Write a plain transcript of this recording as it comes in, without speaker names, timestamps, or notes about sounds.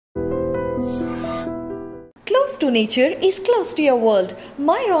Close to nature is close to your world.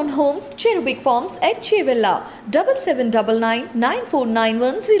 Myron Homes, Cherubic Farms at Chevilla,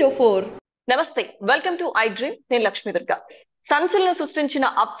 7799949104. నమస్తే, welcome to iDream. నేను లక్ష్మీ దుర్గా. సంచలనం సృష్టించిన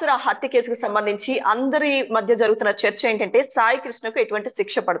అప్సరా హత్య కేసుకు సంబంధించి అందరి మధ్య జరుగుతున్న చర్చ ఏంటంటే సాయి కృష్ణకు ఎటువంటి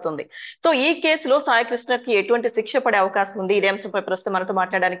శిక్ష పడుతుంది. సో ఈ కేసులో సాయి కృష్ణకి ఎటువంటి శిక్ష పడే అవకాశం ఉంది? ఇదే అంశంపై ప్రస్తుతం మనతో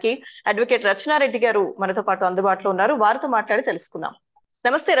మాట్లాడడానికి అడ్వకేట్ రచనారెడ్డి గారు మనతో పాటు అందుబాటులో ఉన్నారు. వారితో మాట్లాడి తెలుసుకుందాం.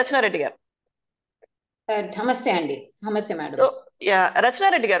 నమస్తే రచనారెడ్డి గారు. నమస్తే అండి. నమస్తే మేడం.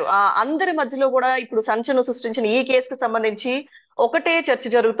 రచనారెడ్డి గారు, అందరి మధ్యలో కూడా ఇప్పుడు సంచలనం సృష్టించిన ఈ కేసుకు సంబంధించి ఒకటే చర్చ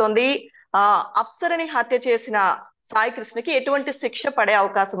జరుగుతోంది. అప్సరని హత్య చేసిన సాయి కృష్ణకి ఎటువంటి శిక్ష పడే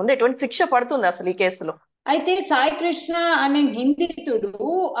అవకాశం ఉంది? ఎటువంటి శిక్ష పడుతుంది అసలు ఈ కేసులో? అయితే సాయి కృష్ణ అనే నిందితుడు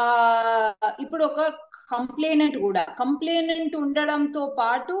ఇప్పుడు ఒక కంప్లైనెంట్ ఉండడంతో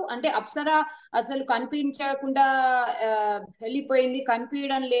పాటు, అంటే అప్సరా అసలు కనిపించకుండా వెళ్ళిపోయింది,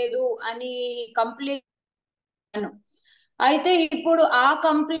 కనిపించడం లేదు అని కంప్లైంట్. అయితే ఇప్పుడు ఆ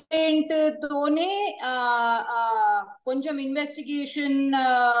కంప్లైంట్ తోనే కొంచెం ఇన్వెస్టిగేషన్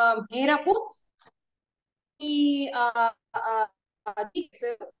మేరకు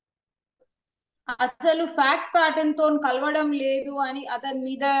అసలు ఫ్యాక్ట్ ప్యాటర్న్ తో కలవడం లేదు అని అతని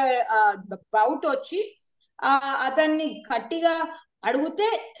మీద డౌట్ వచ్చి అతన్ని గట్టిగా అడిగితే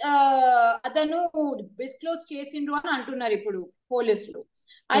అతను డిస్క్లోజ్ చేసిండ్రు అని అంటున్నారు ఇప్పుడు పోలీసులు.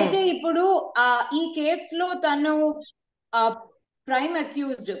 అయితే ఇప్పుడు ఈ కేసులో తను ప్రైమ్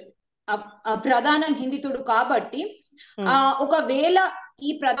అక్యూజ్డ్, ప్రధాన నిందితుడు కాబట్టి ఒకవేళ ఈ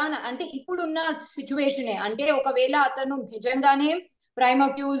అంటే ఇప్పుడున్న సిచ్యువేషనే, అంటే ఒకవేళ అతను నిజంగానే ప్రైమ్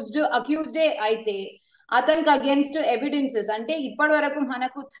అక్యూజ్డే అయితే అతనికి అగేన్స్ట్ ఎవిడెన్సెస్, అంటే ఇప్పటి వరకు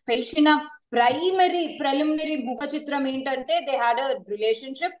మనకు తెలిసిన ప్రిలిమినరీ ముఖ చిత్రం ఏంటంటే దే హ్యాడ్ అ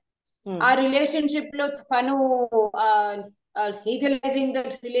రిలేషన్షిప్. ఆ రిలేషన్షిప్ లో తను లీగలైజింగ్ ద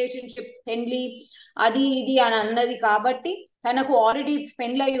రిలేషన్షిప్, పెళ్లి అది ఇది అని అన్నది కాబట్టి, తనకు ఆల్రెడీ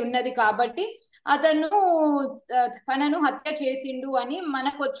పెళ్ళై ఉన్నది కాబట్టి తనను హత్య చేసిండు అని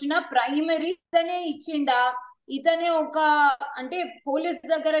మనకు వచ్చిన ప్రైమరీ ఇతనే ఇచ్చిండా, ఇతనే అంటే పోలీస్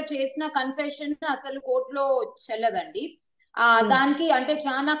దగ్గర చేసిన కన్ఫెషన్ అసలు కోర్టులో చెల్లదండి. దానికి అంటే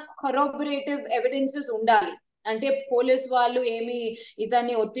చాలా కరోబరేటివ్ ఎవిడెన్సెస్ ఉండాలి. అంటే పోలీస్ వాళ్ళు ఏమి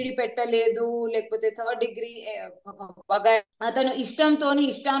ఇతన్ని ఒత్తిడి పెట్టలేదు, లేకపోతే థర్డ్ డిగ్రీ అతను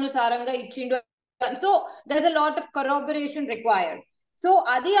ఇష్టానుసారంగా ఇచ్చిండు. So దర్స్ a lot of కరోబరేషన్ required. So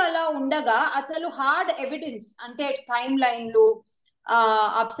అది అలా ఉండగా అసలు హార్డ్ ఎవిడెన్స్, అంటే టైం లైన్లు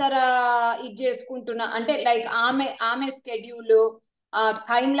అప్సరా ఇది చేసుకుంటున్నా, అంటే లైక్ ఆమె schedule,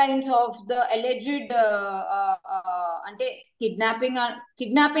 time lines of the alleged అంటే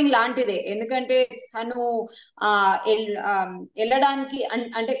కిడ్నాపింగ్ లాంటిదే. ఎందుకంటే తను వెళ్ళడానికి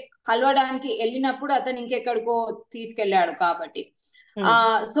అంటే కలవడానికి వెళ్ళినప్పుడు అతను ఇంకెక్కడికో తీసుకెళ్లాడు కాబట్టి.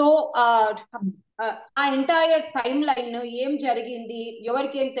 సో ఆ ఎంటైర్ టైమ్ లైన్ ఏం జరిగింది,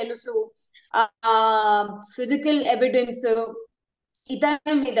 ఎవరికేం తెలుసు, ఫిజికల్ ఎవిడెన్స్,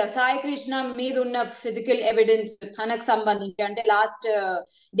 ఇతని మీద సాయి కృష్ణ మీద ఉన్న ఫిజికల్ ఎవిడెన్స్, తనకు సంబంధించి అంటే లాస్ట్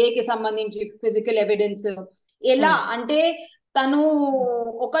డే కి సంబంధించి ఫిజికల్ ఎవిడెన్స్ ఎలా, అంటే తను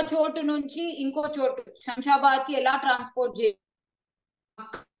ఒక చోటు నుంచి ఇంకో చోటు శంషాబాద్ కి ఎలా ట్రాన్స్పోర్ట్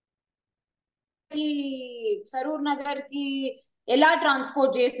సరూర్ నగర్ కి ఎలా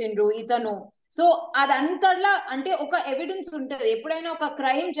ట్రాన్స్పోర్ట్ చేసిండ్రు ఇతను. సో అదంతలా అంటే ఒక ఎవిడెన్స్ ఉంటది. ఎప్పుడైనా ఒక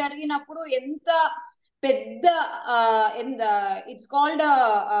క్రైమ్ జరిగినప్పుడు ఎంత పెద్ద ఇట్స్ కాల్డ్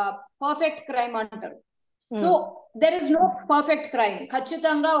పర్ఫెక్ట్ క్రైమ్ అంటారు. So there is no perfect crime.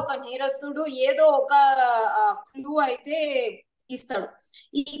 ఖచ్చితంగా ఒక నేరస్తుడు ఏదో ఒక క్లూ అయితే ఇస్తాడు.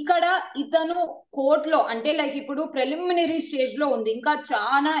 ఇక్కడ ఇతను కోర్టులో అంటే లైక్ ఇప్పుడు ప్రిలిమినరీ స్టేజ్ లో ఉంది, ఇంకా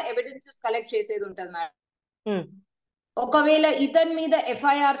చాలా ఎవిడెన్సెస్ కలెక్ట్ చేసేది ఉంటది మేడం. ఒకవేళ ఇతని మీద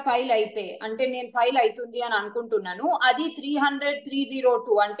ఎఫ్ఐఆర్ ఫైల్ అయితే, అంటే నేను ఫైల్ అవుతుంది అని అనుకుంటున్నాను, అది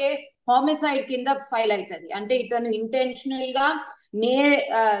 302 అంటే హామిసైడ్ కింద ఫైల్ అవుతుంది. అంటే ఇతను ఇంటెన్షనల్ గా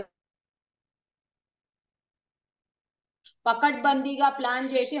పకడ్బందీగా ప్లాన్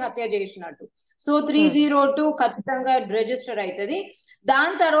చేసి హత్య చేసినట్టు. సో 302 ఖచ్చితంగా రిజిస్టర్ అవుతుంది.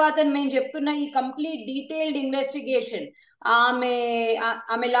 దాని తర్వాత మేము చెప్తున్న ఈ కంప్లీట్ డీటెయిల్డ్ ఇన్వెస్టిగేషన్,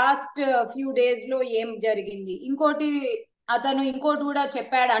 ఆమె లాస్ట్ ఫ్యూ డేస్ లో ఏం జరిగింది, అతను ఇంకోటి కూడా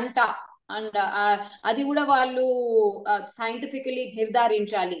చెప్పాడంట, అండ్ అది కూడా వాళ్ళు సైంటిఫికలీ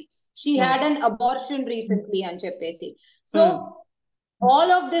నిర్ధారించాలి. She had an abortion recently అని చెప్పేసి. So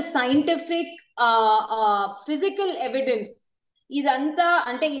all of this scientific physical evidence ఇదంతా,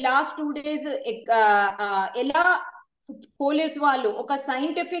 అంటే ఈ లాస్ట్ 2 days ఎలా పోలీస్ వాళ్ళు ఒక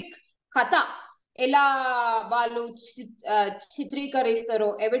సైంటిఫిక్ కథ ఎలా వాళ్ళు చిత్రీకరిస్తారో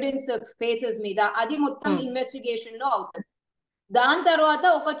ఎవిడెన్స్ బేసిస్ మీద, అది మొత్తం ఇన్వెస్టిగేషన్ లో అవుతుంది. దాని తర్వాత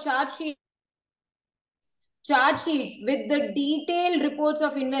ఒక charge sheet charge sheet with the detailed reports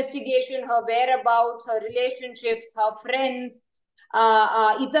of investigation, her whereabouts, her relationships, her friends,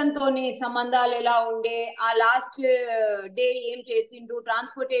 ఇతనితోని సంబంధాలు ఎలా ఉండే, ఆ లాస్ట్ డే ఏం చేసిండు,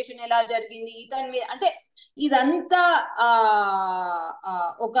 ట్రాన్స్పోర్టేషన్ ఎలా జరిగింది, ఇతని అంటే ఇదంతా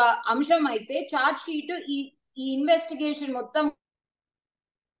ఒక అంశం అయితే చార్జ్ షీట్ ఈ ఇన్వెస్టిగేషన్ మొత్తం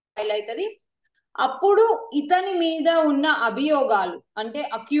ఫైల్ అవుతుంది. అప్పుడు ఇతని మీద ఉన్న అభియోగాలు అంటే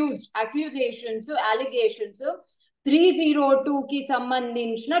అక్యూజేషన్స్, అలిగేషన్స్ 302 కి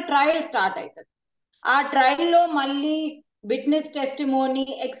సంబంధించిన ట్రయల్ స్టార్ట్ అవుతుంది. ఆ ట్రయల్లో మళ్ళీ witness testimony,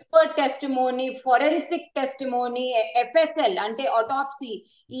 expert testimony, forensic testimony, FSL అంటే ఆటోప్సీ,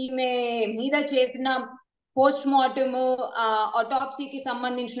 ఈమె మీద చేసిన పోస్ట్ మార్టం ఆటోప్సీకి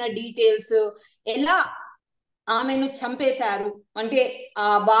సంబంధించిన డీటెయిల్స్, ఎలా ఆమెను చంపేశారు అంటే ఆ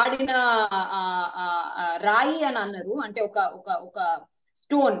వాడిన రాయి అని అన్నారు, అంటే ఒక ఒక ఒక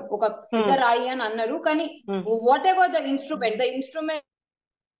స్టోన్, ఒక పెద్ద రాయి అని అన్నారు. కానీ వాట్ ఎవర్ ద ఇన్స్ట్రుమెంట్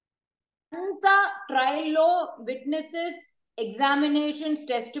అంతా ట్రయల్లో witnesses, examinations,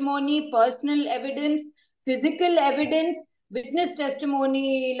 testimony, personal evidence, physical evidence, witness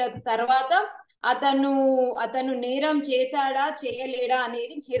టెస్టిమోనీల తర్వాత అతను నేరం చేశాడా చేయలేడా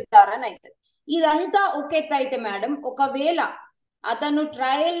అనేది నిర్ధారణ అవుతుంది. ఇదంతా ఒక ఎత్తు అయితే మేడం, ఒకవేళ అతను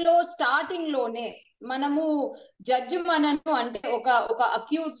ట్రయల్లో స్టార్టింగ్ లోనే మనము జడ్జి మనను అంటే ఒక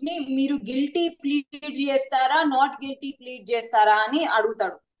అక్యూజ్ ని మీరు గిల్టీ ప్లీడ్ చేస్తారా, నాట్ గిల్టీ ప్లీడ్ చేస్తారా అని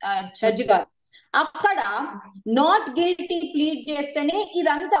అడుగుతాడు జడ్జి గారు. అక్కడ నాట్ గిల్టీ ప్లీడ్ చేస్తేనే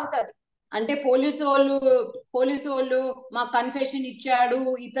ఇదంతా అవుతుంది. అంటే పోలీసు వాళ్ళు మా కన్ఫెషన్ ఇచ్చాడు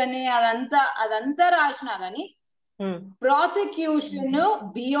ఇతనే, అదంతా రాసినా గానీ ప్రాసిక్యూషన్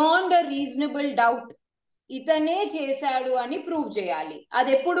బియాండ్ రీజనబుల్ డౌట్ ఇతనే చేశాడు అని ప్రూవ్ చేయాలి. అది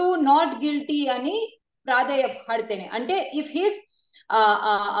ఎప్పుడు నాట్ గిల్టీ అని ప్రాధేయపడితేనే. అంటే if his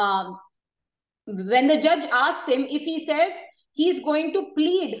when the judge asks him, if he says he is going to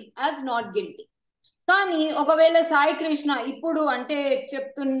plead as not guilty. కానీ ఒకవేళ సాయి కృష్ణ ఇప్పుడు అంటే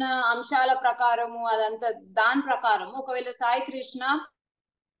చెప్తున్న అంశాల ప్రకారము అదంతా దాని ప్రకారము ఒకవేళ సాయి కృష్ణ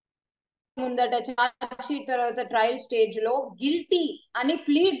ముందట చార్జ్ షీట్ తర్వాత ట్రయల్ స్టేజ్ లో గిల్టీ అని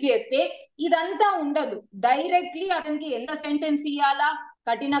ప్లీడ్ చేస్తే ఇదంతా ఉండదు. డైరెక్ట్లీ అతనికి ఎంత సెంటెన్స్ ఇవ్వాలా,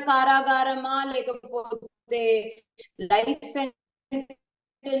 కఠిన కారాగారమా లేకపోతే లైఫ్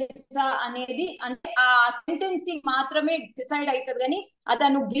సెంటెన్స్ అనేది అంటే ఆ సెంటెన్సింగ్ మాత్రమే డిసైడ్ అవుతుంది, కానీ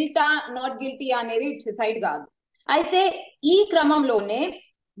అతను గిల్టా నాట్ గిల్టీ అనేది డిసైడ్ కాదు. అయితే ఈ క్రమంలోనే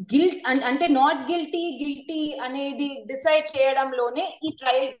అంటే నాట్ గిల్టీ అనేది డిసైడ్ చేయడంలోనే ఈ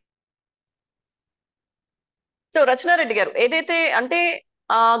ట్రయల్. సో రచనారెడ్డి గారు ఏదైతే అంటే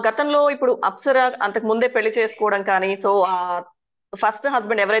గతంలో ఇప్పుడు అప్సర అంతకు ముందే పెళ్లి చేసుకోవడం కానీ, సో ఫస్ట్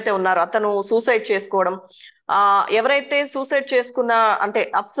హస్బెండ్ ఎవరైతే ఉన్నారో అతను సూసైడ్ చేసుకోవడం, ఎవరైతే సూసైడ్ చేసుకున్న అంటే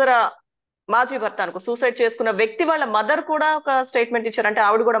అప్సర మాజీ భర్త అనుకో సూసైడ్ చేసుకున్న వ్యక్తి వాళ్ళ మదర్ కూడా ఒక స్టేట్మెంట్ ఇచ్చారు. అంటే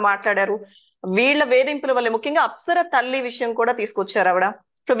ఆవిడ కూడా మాట్లాడారు. వీళ్ళ వేధింపుల వల్లే, ముఖ్యంగా అప్సర తల్లి విషయం కూడా తీసుకొచ్చారు ఆవిడ.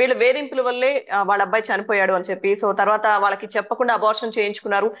 సో వీళ్ళ వేధింపుల వల్లే వాళ్ళ అబ్బాయి చనిపోయాడు అని చెప్పి, సో తర్వాత వాళ్ళకి చెప్పకుండా అబార్షన్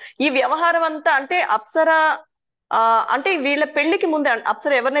చేయించుకున్నారు. ఈ వ్యవహారం అంతా అంటే అప్సర అంటే వీళ్ళ పెళ్లికి ముందే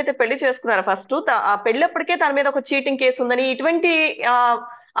అప్సర ఎవరినైతే పెళ్లి చేసుకున్నారో ఫస్ట్ ఆ పెళ్ళప్పటికే తన మీద ఒక చీటింగ్ కేసు ఉందని ఇటువంటి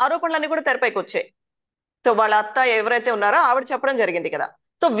ఆరోపణలన్నీ కూడా తెరపైకి వచ్చాయి. సో వాళ్ళ అత్త ఎవరైతే ఉన్నారో ఆవిడ చెప్పడం జరిగింది కదా.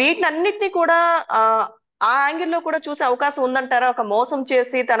 సో వీటినన్నిటినీ కూడా ఆ యాంగిల్లో కూడా చూసే అవకాశం ఉందంటారా? ఒక మోసం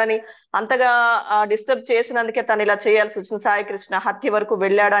చేసి తనని అంతగా డిస్టర్బ్ చేసినందుకే తను ఇలా చేయాల్సి వచ్చింది, సాయి కృష్ణ హత్య వరకు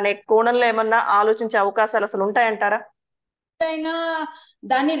వెళ్ళాడు అనే కోణంలో ఏమన్నా ఆలోచించే అవకాశాలు అసలు ఉంటాయంటారా?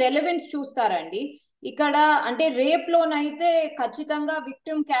 దాని రెలవెన్స్ చూస్తారండి ఇక్కడ. అంటే రేప్ లోనైతే ఖచ్చితంగా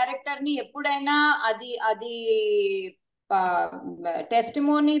విక్టిమ్ క్యారెక్టర్ ని ఎప్పుడైనా అది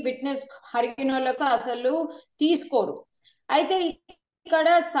టెస్టిమోనీ విట్నెస్ హరిగినోళ్ళకు అసలు తీసుకోరు. అయితే ఇక్కడ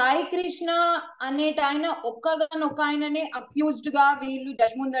సాయి కృష్ణ అనేట ఆయన ఒక్క ఆయననే అక్యూజ్డ్ గా వీళ్ళు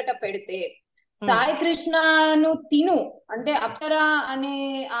జడ్జ్ ముందట పెడితే సాయి కృష్ణను అంటే అప్సర అనే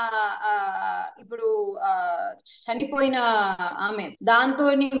ఇప్పుడు చనిపోయిన ఆమె దాంతో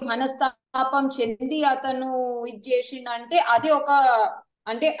మనస్తాపం చెంది అతను ఇది చేసిండంటే అది ఒక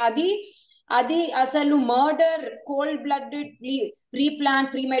అంటే అది అసలు murder cold blooded pre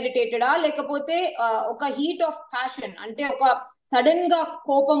plan ప్రీమెడిటేటెడా లేకపోతే ఒక హీట్ ఆఫ్ ప్యాషన్ అంటే ఒక సడన్ గా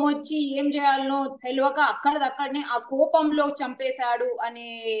కోపం వచ్చి ఏం చేయాలనో తెలియక అక్కడనే ఆ కోపంలో చంపేశాడు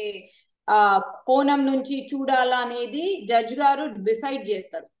అనే కోణం నుంచి చూడాలా అనేది జడ్జ్ గారు డిసైడ్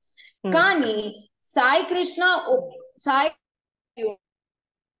చేస్తారు. కానీ Sai Krishna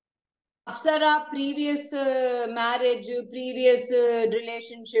Apsara previous marriage, previous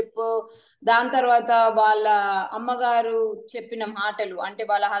relationship, దాని తర్వాత వాళ్ళ అమ్మగారు చెప్పిన మాటలు అంటే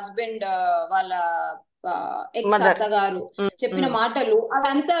వాళ్ళ హస్బెండ్ వాళ్ళ ఎక్స్ మదర్. అత్తగారు చెప్పిన మాటలు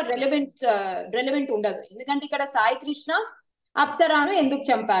అదంతా రెలవెంట్ ఉండదు. ఎందుకంటే ఇక్కడ సాయి కృష్ణ అప్సరాను ఎందుకు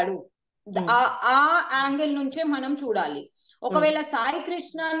చంపాడు ఆ యాంగిల్ నుంచే మనం చూడాలి. ఒకవేళ సాయి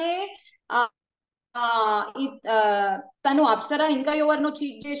కృష్ణనే తను అప్సర ఇంకా ఎవరినో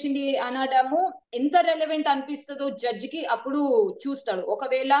చీట్ చేసింది అనడము ఎంత రెలవెంట్ అనిపిస్తుందో జడ్జ్ కి అప్పుడు చూస్తాడు.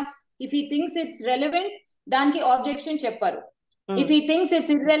 ఒకవేళ if he thinks it's relevant దానికి ఆబ్జెక్షన్ చెప్పారు. If he thinks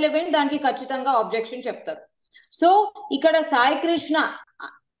it's irrelevant దానికి ఖచ్చితంగా ఆబ్జెక్షన్ చెప్తారు. సో ఇక్కడ సాయి కృష్ణ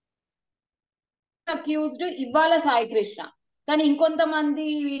అక్యూజ్డ్ ఇవాళ సాయి కృష్ణ, కానీ ఇంకొంతమంది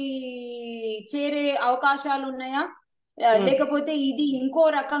చేరే అవకాశాలు ఉన్నాయా, లేకపోతే ఇది ఇంకో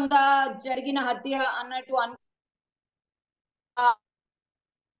రకంగా జరిగిన హత్య అన్నట్టు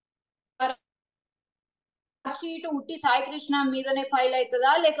షీట్ ఉట్టి సాయి కృష్ణ మీదనే ఫైల్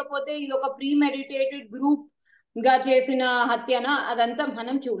అవుతుందా, లేకపోతే ఇది ఒక ప్రీ మెడిటేటెడ్ గ్రూప్ గా చేసిన హత్యనా, అదంతా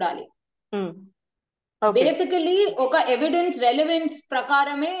మనం చూడాలి. బేసికలీ ఒక ఎవిడెన్స్ రెలవెన్స్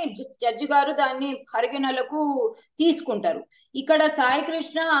ప్రకారమే జడ్జి గారు దాన్ని పరిగణలకు తీసుకుంటారు. ఇక్కడ సాయి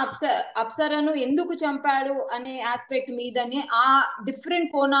కృష్ణ అప్సరను ఎందుకు చంపాడు అనే ఆస్పెక్ట్ మీదనే ఆ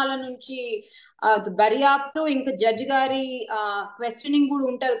డిఫరెంట్ కోణాల నుంచి దర్యాప్తు ఇంకా జడ్జి గారి క్వశ్చనింగ్ కూడా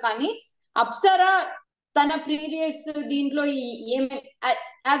ఉంటది. కానీ అప్సర తన ప్రీవియస్ దీంట్లో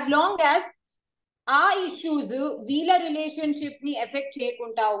యాజ్ లాంగ్ యాజ్ ఆ ఇష్యూస్ వీళ్ళ రిలేషన్షిప్ ని ఎఫెక్ట్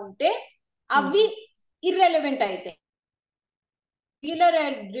చేయకుండా ఉంటే అవి ఇర్రెలవెంట్ అయితే, వీళ్ళ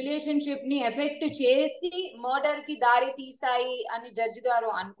రిలేషన్షిప్ ని ఎఫెక్ట్ చేసి మర్డర్ కి దారి తీసాయి అని జడ్జి గారు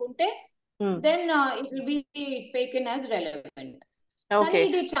అనుకుంటే then it will be taken as relevant. కానీ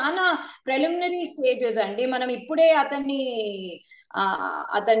ఇది చాలా ప్రిలిమినరీ స్టేజెస్ అండి. మనం ఇప్పుడే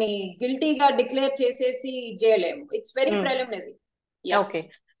అతని గిల్టీగా డిక్లేర్ చేసేసి చేయలేము. It's very preliminary. Okay.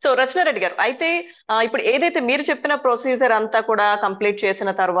 So రచనా రెడ్డి గారు, అయితే ఇప్పుడు ఏదైతే మీరు చెప్పిన ప్రొసీజర్ అంతా కూడా కంప్లీట్ చేసిన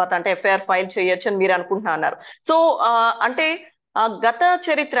తర్వాత అంటే ఎఫ్ఐఆర్ ఫైల్ చేయొచ్చు అని మీరు అనుకుంటున్నా అన్నారు. సో అంటే గత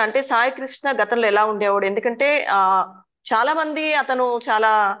చరిత్ర అంటే సాయి కృష్ణ గతంలో ఎలా ఉండేవాడు? ఎందుకంటే చాలా మంది అతను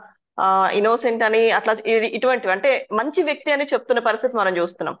చాలా ఇన్నోసెంట్ అని అట్లా ఇటువంటివి అంటే మంచి వ్యక్తి అని చెప్తున్న పరిస్థితి మనం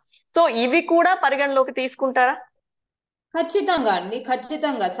చూస్తున్నాం. సో ఇవి కూడా పరిగణలోకి తీసుకుంటారా? ఖచ్చితంగా అండి,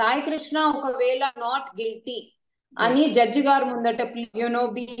 ఖచ్చితంగా. సాయి కృష్ణ ఒకవేళ నాట్ గిల్టీ అని జడ్జి గారు ముందట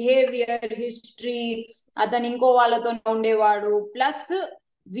బిహేవియర్ హిస్టరీ, అతను ఇంకో వాళ్ళతో ఉండేవాడు, ప్లస్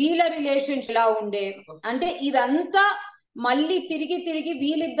వీళ్ళ రిలేషన్షిప్ ఎలా ఉండే అంటే ఇదంతా మళ్ళీ తిరిగి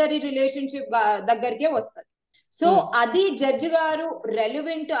వీళ్ళిద్దరి రిలేషన్షిప్ దగ్గరికే వస్తుంది. సో అది జడ్జి గారు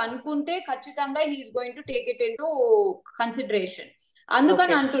రెలవెంట్ అనుకుంటే ఖచ్చితంగా he's going to take it in to consideration.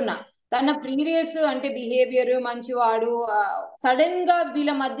 అందుకని అంటున్నా, తన ప్రీవియస్ అంటే బిహేవియర్ మంచివాడు, సడన్ గా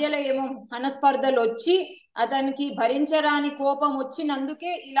వీళ్ళ మధ్యలో ఏమో మనస్పర్ధలు వచ్చి అతనికి భరించరాని కోపం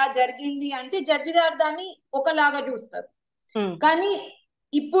వచ్చినందుకే ఇలా జరిగింది అంటే జడ్జి గారు దాన్ని ఒకలాగా చూస్తారు. కానీ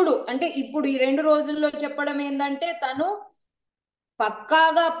ఇప్పుడు ఈ 2 రోజుల్లో చెప్పడం ఏంటంటే తను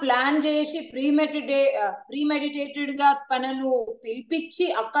పక్కాగా ప్లాన్ చేసి ప్రీమెడిటేటెడ్ గా తనను పిలిపించి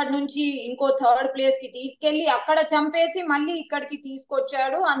అక్కడి నుంచి ఇంకో థర్డ్ ప్లేస్ కి తీసుకెళ్లి అక్కడ చంపేసి మళ్ళీ ఇక్కడికి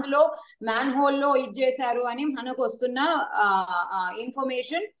తీసుకొచ్చాడు, అందులో మ్యాన్ హోల్ లో చేశారు అని మనకు వస్తున్న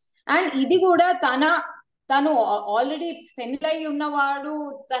ఇన్ఫర్మేషన్. అండ్ ఇది కూడా తను ఆల్రెడీ పెళ్ళై ఉన్నవాడు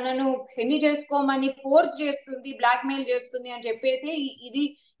తనను పెళ్లి చేసుకోమని ఫోర్స్ చేస్తుంది, బ్లాక్ మెయిల్ చేస్తుంది అని చెప్పేసి ఇది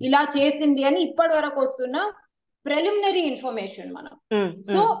ఇలా చేసింది అని ఇప్పటి వరకు వస్తున్న ప్రిలిమినరీ ఇన్ఫర్మేషన్ మనం.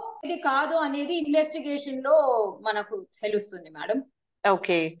 సో ఇది కాదు అనేది ఇన్వెస్టిగేషన్ లో మనకు తెలుస్తుంది madam.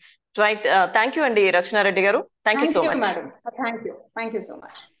 Okay, right. Thank you అండి రచనా రెడ్డి గారు. Thank you so much madam. Thank you so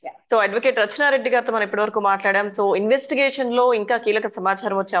much. So advocate రచనా రెడ్డి గారితో మనం ఇప్పటి వరకు మాట్లాడాం. సో ఇన్వెస్టిగేషన్ లో ఇంకా కీలక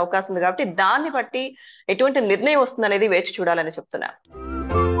సమాచారం వచ్చే అవకాశం ఉంది కాబట్టి దాన్ని బట్టి ఎటువంటి నిర్ణయం వస్తుంది అనేది వేచి చూడాలని చెప్తున్నా.